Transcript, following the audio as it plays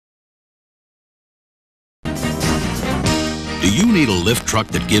Do you need a lift truck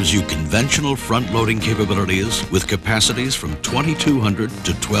that gives you conventional front-loading capabilities with capacities from 2,200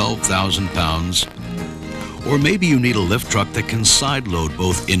 to 12,000 pounds? Or maybe you need a lift truck that can side load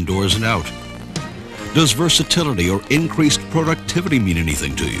both indoors and out. Does versatility or increased productivity mean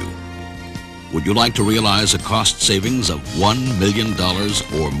anything to you? Would you like to realize a cost savings of $1 million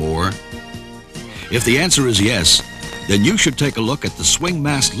or more? If the answer is yes, then you should take a look at the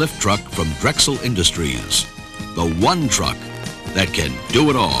Swingmast lift truck from Drexel Industries. The one truck that can do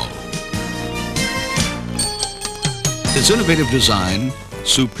it all. Its innovative design,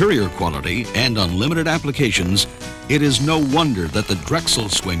 superior quality, and unlimited applications, it is no wonder that the Drexel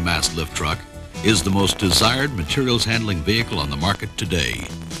Swingmast lift truck is the most desired materials handling vehicle on the market today.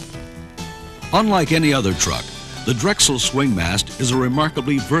 Unlike any other truck, the Drexel Swingmast is a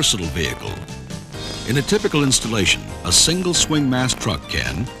remarkably versatile vehicle. In a typical installation, a single Swingmast truck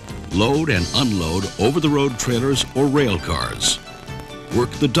can load and unload over-the-road trailers or rail cars,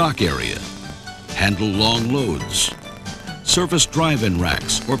 work the dock area, handle long loads, service drive-in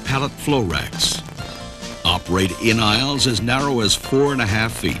racks or pallet flow racks, operate in aisles as narrow as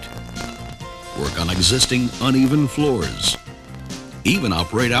 4.5 feet, work on existing uneven floors, even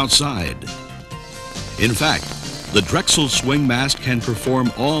operate outside. In fact, the Drexel Swingmast can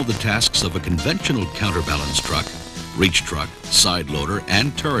perform all the tasks of a conventional counterbalance truck, reach truck, side loader,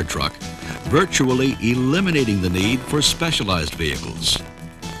 and turret truck, virtually eliminating the need for specialized vehicles.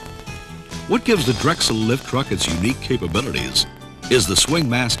 What gives the Drexel lift truck its unique capabilities is the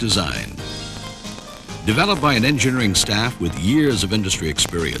Swingmast design. Developed by an engineering staff with years of industry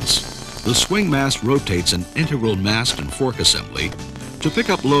experience, the Swingmast rotates an integral mast and fork assembly to pick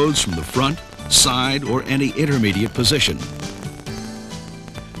up loads from the front, side, or any intermediate position.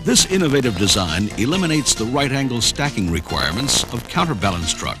 This innovative design eliminates the right-angle stacking requirements of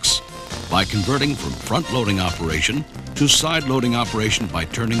counterbalance trucks by converting from front-loading operation to side-loading operation by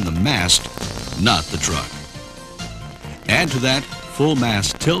turning the mast, not the truck. Add to that full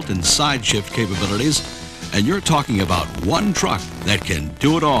mast tilt and side shift capabilities, and you're talking about one truck that can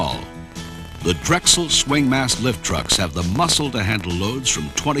do it all. The Drexel Swingmast lift trucks have the muscle to handle loads from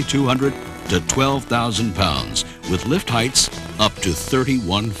 2,200 to 12,000 pounds with lift heights up to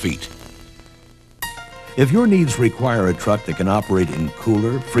 31 feet. If your needs require a truck that can operate in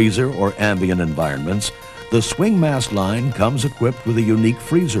cooler, freezer, or ambient environments, the Swingmast line comes equipped with a unique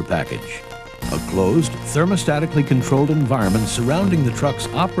freezer package. A closed, thermostatically controlled environment surrounding the truck's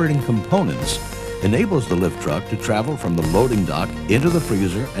operating components enables the lift truck to travel from the loading dock into the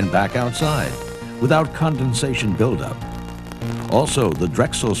freezer and back outside without condensation buildup. Also, the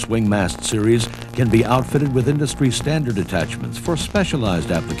Drexel Swingmast series can be outfitted with industry standard attachments for specialized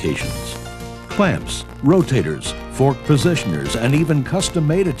applications. Clamps, rotators, fork positioners, and even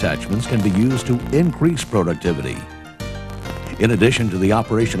custom-made attachments can be used to increase productivity. In addition to the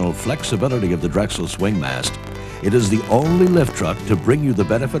operational flexibility of the Drexel Swingmast, it is the only lift truck to bring you the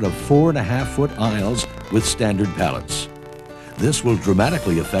benefit of 4.5-foot aisles with standard pallets. This will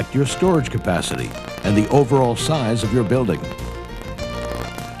dramatically affect your storage capacity and the overall size of your building.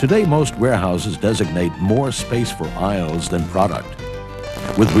 Today, most warehouses designate more space for aisles than product.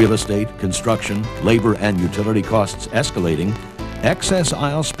 With real estate, construction, labor, and utility costs escalating, excess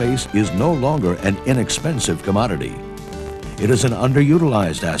aisle space is no longer an inexpensive commodity. It is an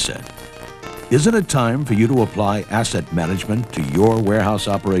underutilized asset. Isn't it time for you to apply asset management to your warehouse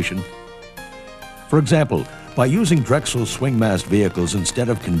operation? For example, by using Drexel Swingmast vehicles instead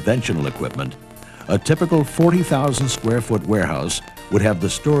of conventional equipment, a typical 40,000 square foot warehouse would have the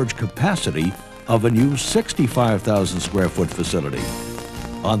storage capacity of a new 65,000 square foot facility.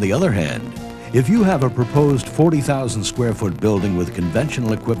 On the other hand, if you have a proposed 40,000 square foot building with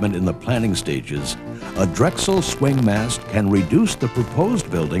conventional equipment in the planning stages, a Drexel Swingmast can reduce the proposed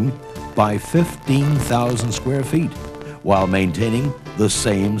building by 15,000 square feet while maintaining the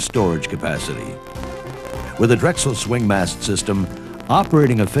same storage capacity. With a Drexel Swingmast system,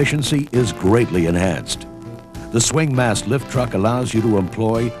 operating efficiency is greatly enhanced. The Swingmast lift truck allows you to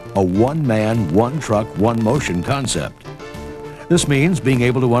employ a one-man, one-truck, one-motion concept. This means being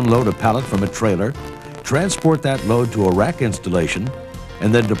able to unload a pallet from a trailer, transport that load to a rack installation,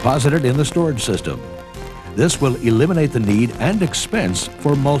 and then deposit it in the storage system. This will eliminate the need and expense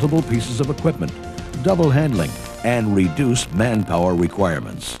for multiple pieces of equipment, double handling, and reduce manpower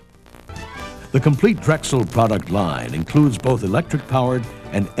requirements. The complete Drexel product line includes both electric-powered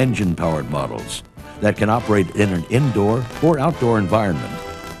and engine-powered models that can operate in an indoor or outdoor environment.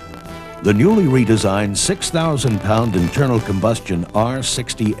 The newly redesigned 6,000-pound internal combustion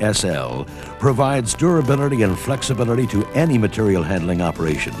R60 SL provides durability and flexibility to any material handling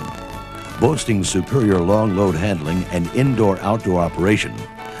operation. Boasting superior long load handling and indoor-outdoor operation,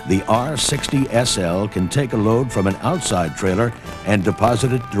 the R60 SL can take a load from an outside trailer and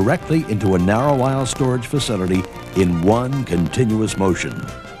deposit it directly into a narrow aisle storage facility in one continuous motion.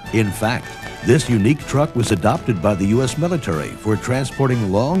 In fact, this unique truck was adopted by the U.S. military for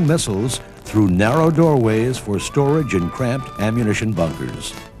transporting long missiles through narrow doorways for storage in cramped ammunition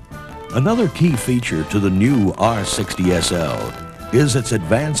bunkers. Another key feature to the new R60 SL is its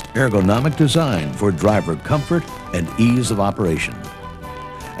advanced ergonomic design for driver comfort and ease of operation.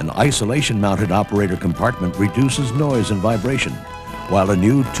 An isolation-mounted operator compartment reduces noise and vibration, while a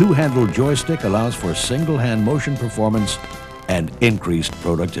new two-handled joystick allows for single-hand motion performance and increased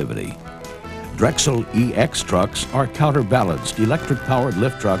productivity. Drexel EX trucks are counterbalanced electric-powered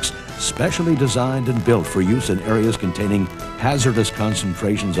lift trucks specially designed and built for use in areas containing hazardous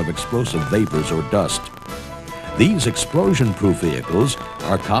concentrations of explosive vapors or dust. These explosion-proof vehicles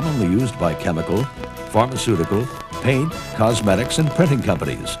are commonly used by chemical, pharmaceutical, paint, cosmetics, and printing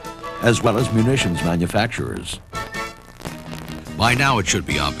companies, as well as munitions manufacturers. By now it should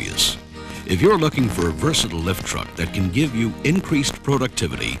be obvious. If you're looking for a versatile lift truck that can give you increased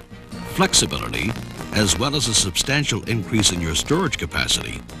productivity, flexibility, as well as a substantial increase in your storage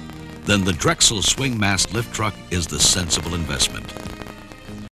capacity, then the Drexel Swing Mast lift truck is the sensible investment.